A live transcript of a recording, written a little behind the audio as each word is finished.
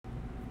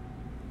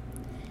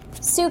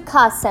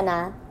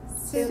Sukhasana,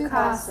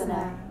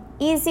 Sukhasana,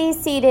 easy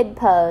seated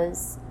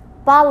pose.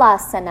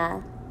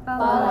 Balasana,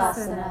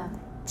 Balasana,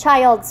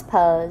 child's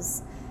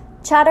pose.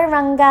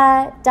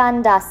 Chaturanga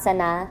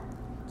Dandasana,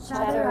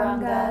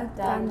 Chaturanga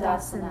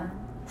Dandasana,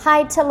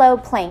 high to low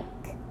plank.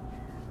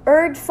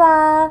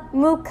 Urdhva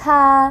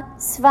Mukha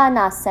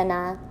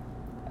Svanasana,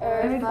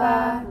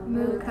 Urdhva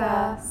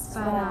Mukha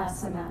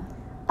Svanasana,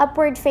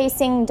 upward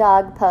facing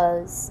dog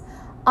pose.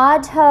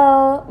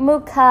 Adho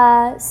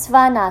Mukha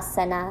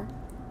Svanasana,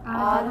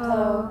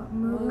 Adho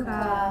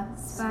Mukha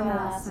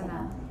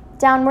Svanasana,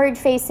 downward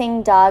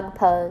facing dog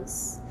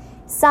pose.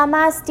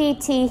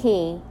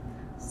 Samastitihi,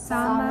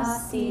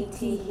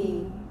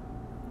 Samastitihi,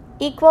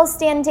 equal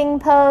standing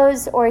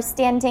pose or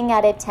standing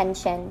at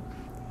attention.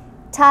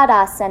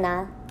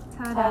 Tadasana,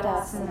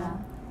 Tadasana,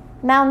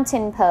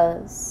 mountain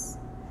pose.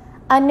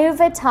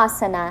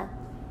 Anuvatasana,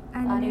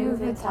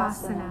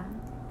 Anuvatasana,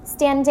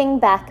 standing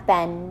back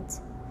bend.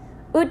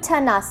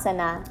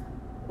 Uttanasana,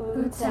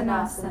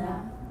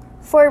 Uttanasana,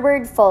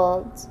 forward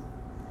fold.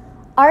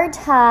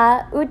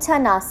 Ardha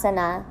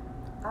Uttanasana,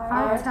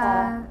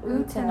 Ardha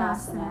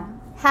Uttanasana,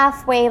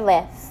 halfway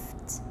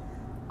lift.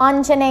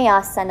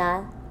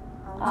 Anjaneyasana,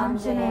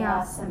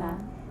 Anjaneyasana,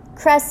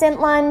 crescent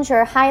lunge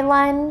or high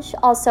lunge,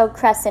 also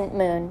crescent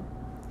moon.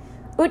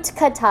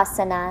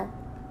 Utkatasana,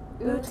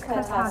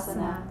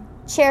 Utkatasana,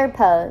 chair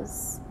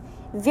pose.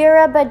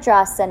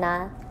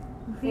 Virabhadrasana,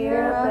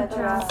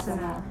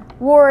 Virabhadrasana,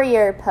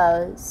 warrior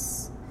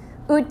pose.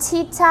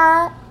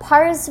 Uttita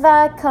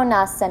Parsva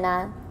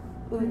Konasana,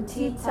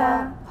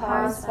 Uttita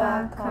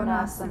Parsva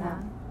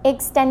Konasana,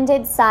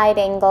 extended side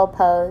angle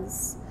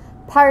pose.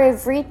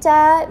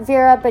 Parivrita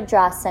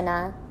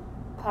Virabhadrasana,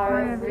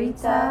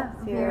 Parivrita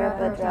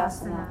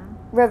Virabhadrasana,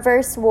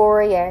 reverse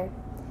warrior.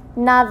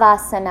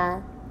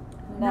 Navasana,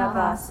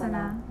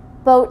 Navasana,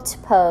 boat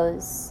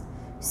pose.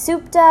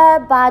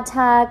 Supta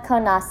Baddha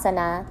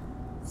Konasana,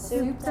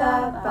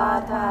 Supta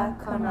Baddha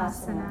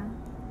Konasana,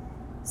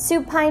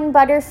 supine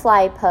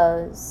butterfly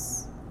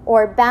pose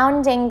or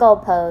bound angle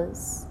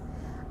pose.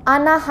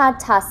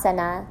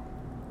 Anahatasana,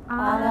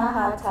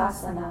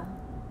 Anahatasana,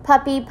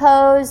 puppy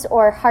pose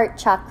or heart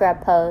chakra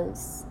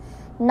pose.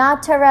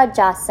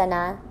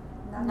 Natarajasana,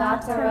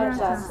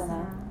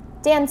 Natarajasana,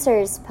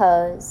 dancer's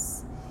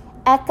pose.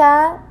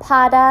 Eka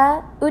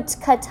Pada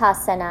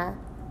Utkatasana,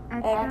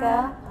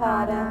 Eka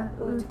Pada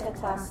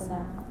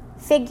Utkatasana,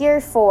 figure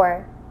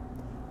 4.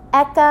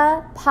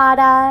 Eka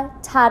Pada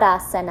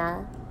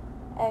Tadasana,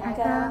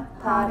 Eka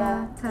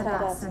Pada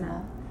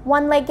Tadasana,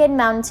 one-legged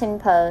mountain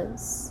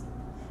pose.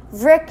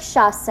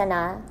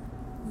 Vrikshasana,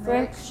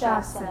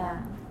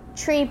 Vrikshasana,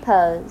 tree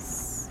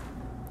pose.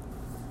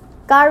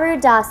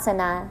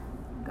 Garudasana,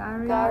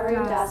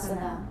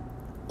 Garudasana,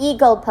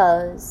 eagle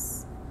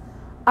pose.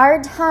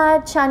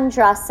 Ardha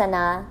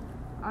Chandrasana,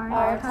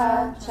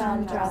 Ardha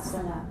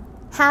Chandrasana,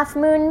 half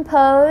moon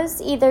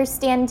pose, either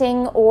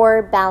standing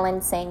or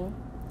balancing.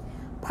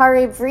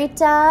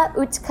 Parivrita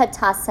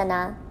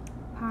Utkatasana,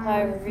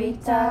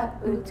 Parivrita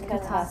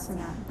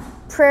Utkatasana,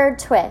 prayer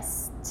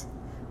twist.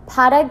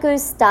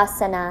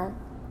 Padagustasana,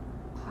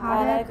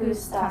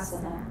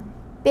 Padagustasana,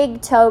 big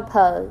toe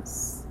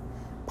pose.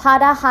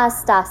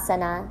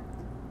 Padahastasana,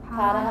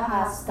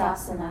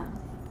 Padahastasana,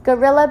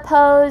 gorilla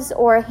pose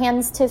or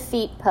hands to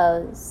feet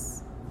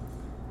pose.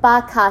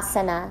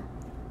 Bakasana,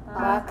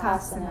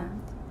 Bakasana,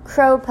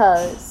 crow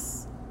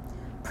pose.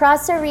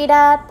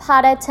 Prasarita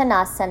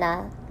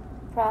Padatanasana,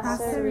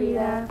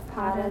 Prasarita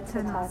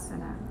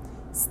Padatanasana,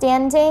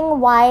 standing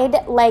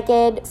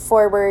wide-legged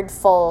forward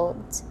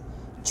fold.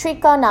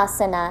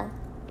 Trikonasana,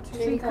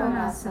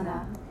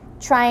 Trikonasana,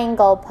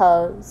 triangle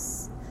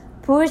pose.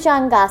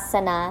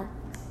 Bhujangasana,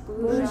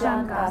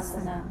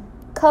 Bhujangasana,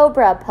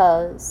 cobra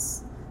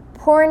pose.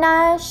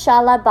 Purna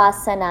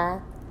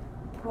Shalabhasana,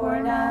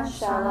 Purna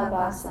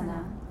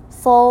Shalabhasana,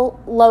 full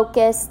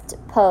locust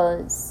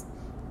pose.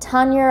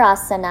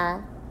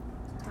 Tanyurasana,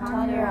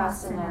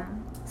 Tanyurasana,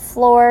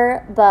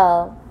 floor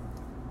bow.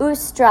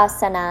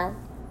 Ustrasana,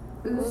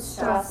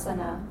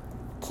 Ustrasana,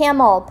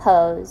 camel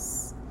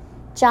pose.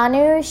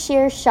 Janu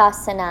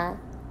Shirshasana,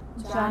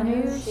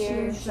 Janu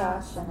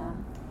Shirshasana,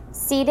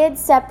 seated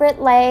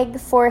separate leg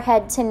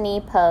forehead to knee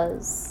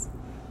pose.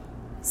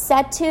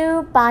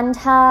 Setu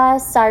Bandha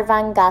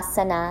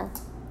Sarvangasana,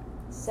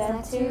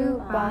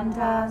 Setu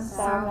Bandha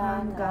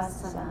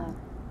Sarvangasana,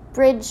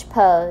 bridge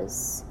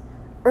pose.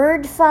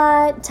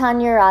 Urdhva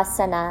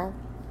Tanyurasana,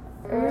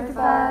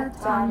 Urdhva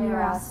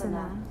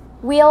Tanyurasana,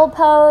 wheel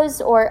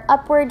pose or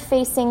upward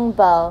facing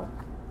bow.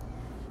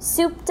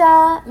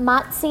 Supta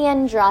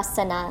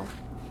Matsyendrasana,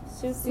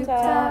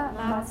 Supta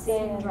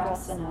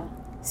Matsyendrasana,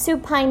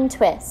 supine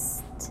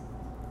twist.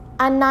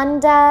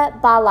 Ananda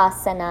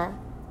Balasana,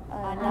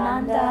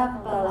 Ananda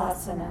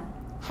Balasana,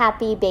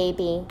 happy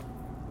baby.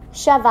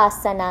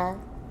 Shavasana,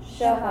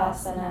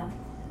 Shavasana,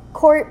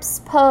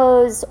 corpse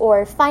pose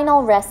or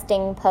final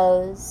resting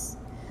pose.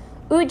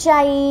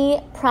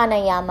 Ujjayi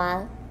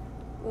Pranayama,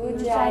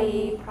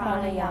 Ujjayi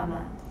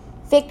Pranayama,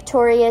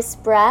 victorious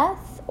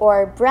breath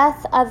or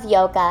breath of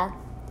yoga.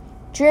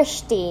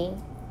 Drishti,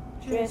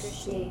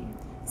 Drishti.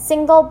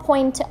 Single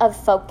point of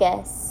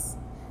focus.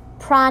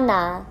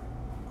 Prana.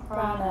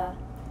 Prana.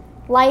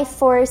 Life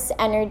force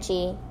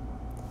energy.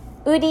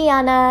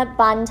 Uddiyana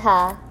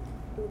Bandha.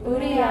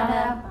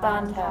 Uddiyana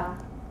Bandha.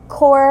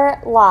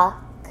 Core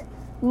lock.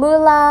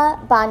 Mula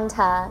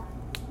Bandha.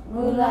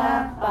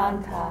 Mula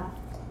Bandha.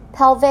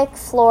 Pelvic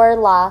floor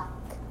lock.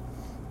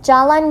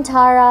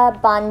 Jalantara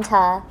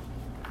Bandha.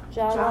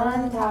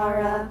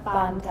 Jalantara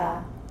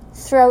Bandha.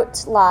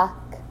 Throat lock.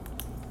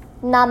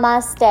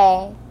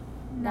 Namaste.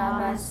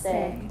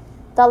 Namaste.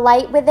 The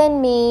light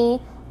within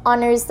me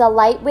honors the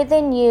light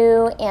within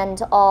you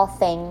and all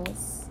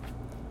things.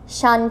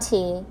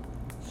 Shanti.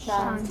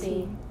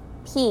 Shanti.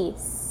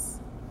 Peace.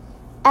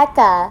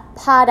 Eka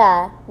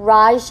Pada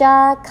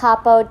Raja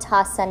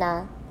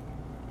Kapotasana.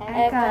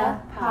 Eka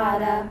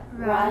Pada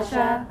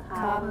Raja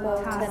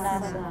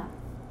Kapotasana.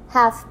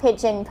 Half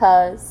pigeon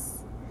pose.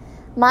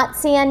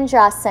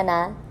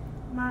 Matsyendrasana.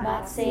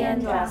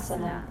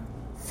 Matsyendrasana.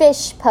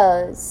 Fish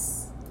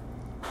pose.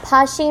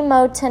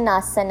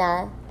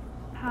 Paschimottanasana.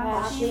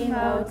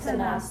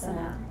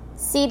 Paschimottanasana.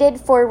 Seated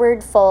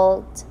forward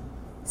fold.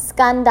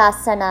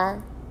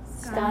 Skandasana.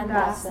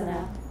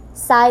 Skandasana.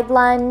 Side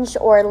lunge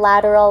or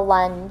lateral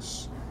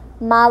lunge.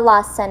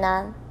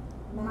 Malasana.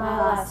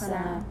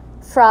 Malasana.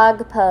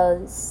 Frog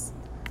pose.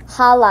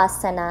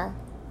 Halasana.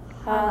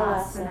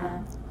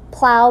 Halasana.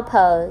 Plow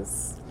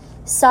pose.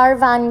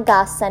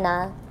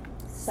 Sarvangasana.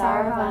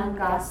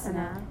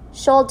 Sarvangasana.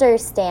 Shoulder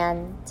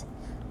stand.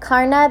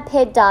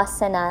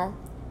 Karnapidasana.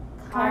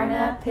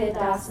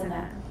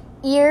 Karnapidasana.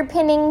 Ear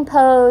pinning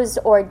pose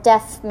or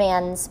deaf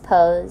man's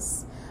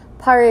pose.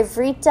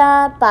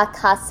 Parivrita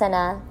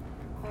Bakasana.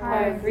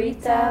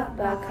 Parivrita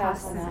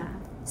Bakasana.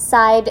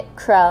 Side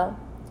crow.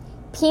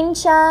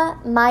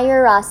 Pincha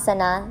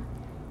Mayurasana.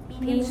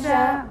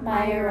 Pincha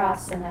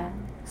Mayurasana.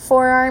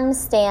 Forearm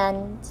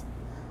stand.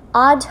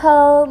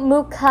 Adho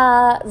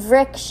Mukha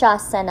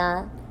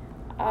Vrikshasana.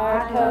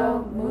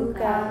 Ardho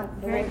Mukha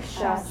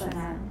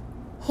Vrikshasana.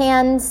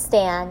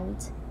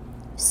 Handstand.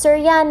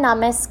 Surya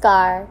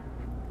Namaskar.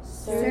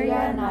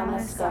 Surya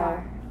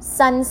Namaskar.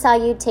 Sun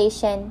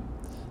salutation.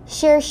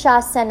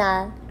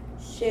 Shirshasana.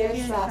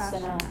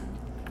 Shirshasana.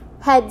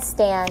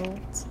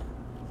 Headstand.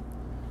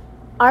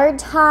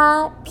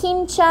 Ardha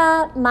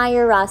Pincha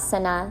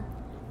Mayurasana.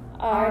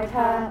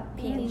 Ardha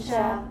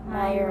Pincha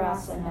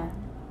Mayurasana.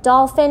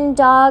 Dolphin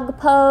dog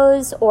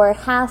pose or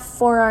half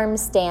forearm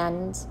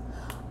stand.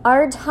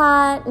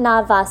 Ardha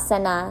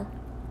Navasana.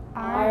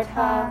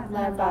 Ardha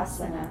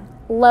Navasana.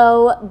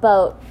 Low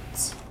boat.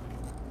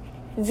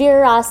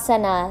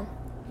 Virasana.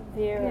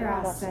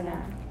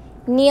 Virasana.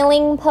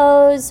 Kneeling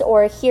pose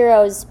or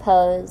hero's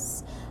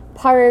pose.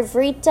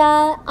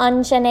 Parivrita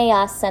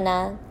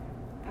Anjaneyasana.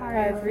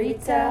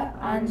 Parivrita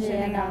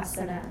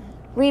Anjaneyasana.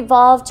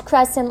 Revolved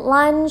crescent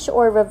lunge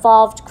or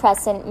revolved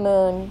crescent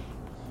moon.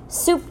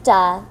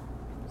 Supta.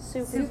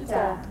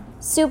 Supta.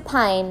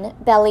 Supine,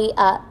 belly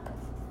up.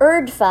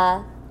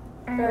 Urdhva.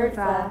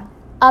 Urdhva.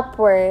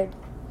 Upward.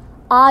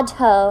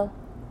 Adho.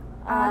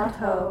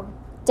 Adho.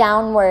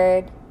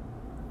 Downward.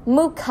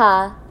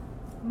 Mukha.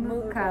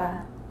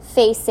 Mukha.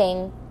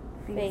 Facing.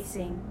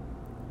 Facing.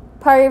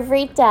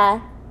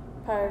 Parivrita.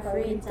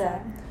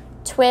 Parivrita.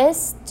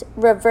 Twist,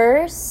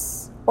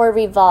 reverse, or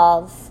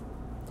revolve.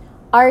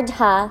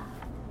 Ardha.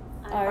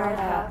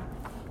 Ardha.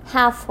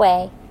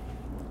 Halfway.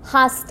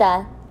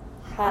 Hasta.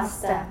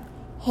 Hasta.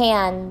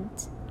 Hand.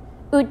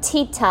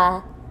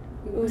 Utthita.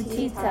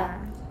 Utthita.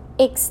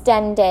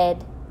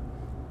 Extended.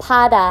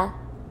 Pada.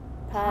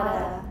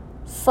 Pada.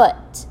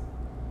 Foot.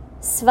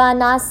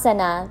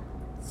 Svanasana.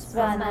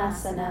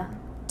 Svanasana.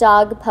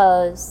 Dog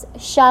pose.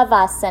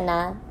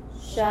 Shavasana.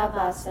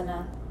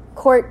 Shavasana.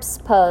 Corpse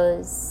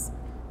pose.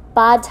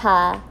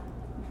 Baddha.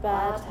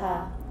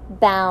 Baddha.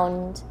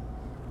 Bound.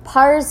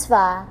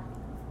 Parsva.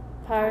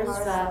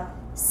 Parsva.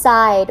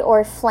 Side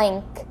or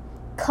flank.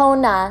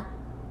 Kona.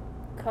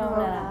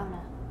 Kona.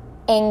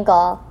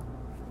 Angle.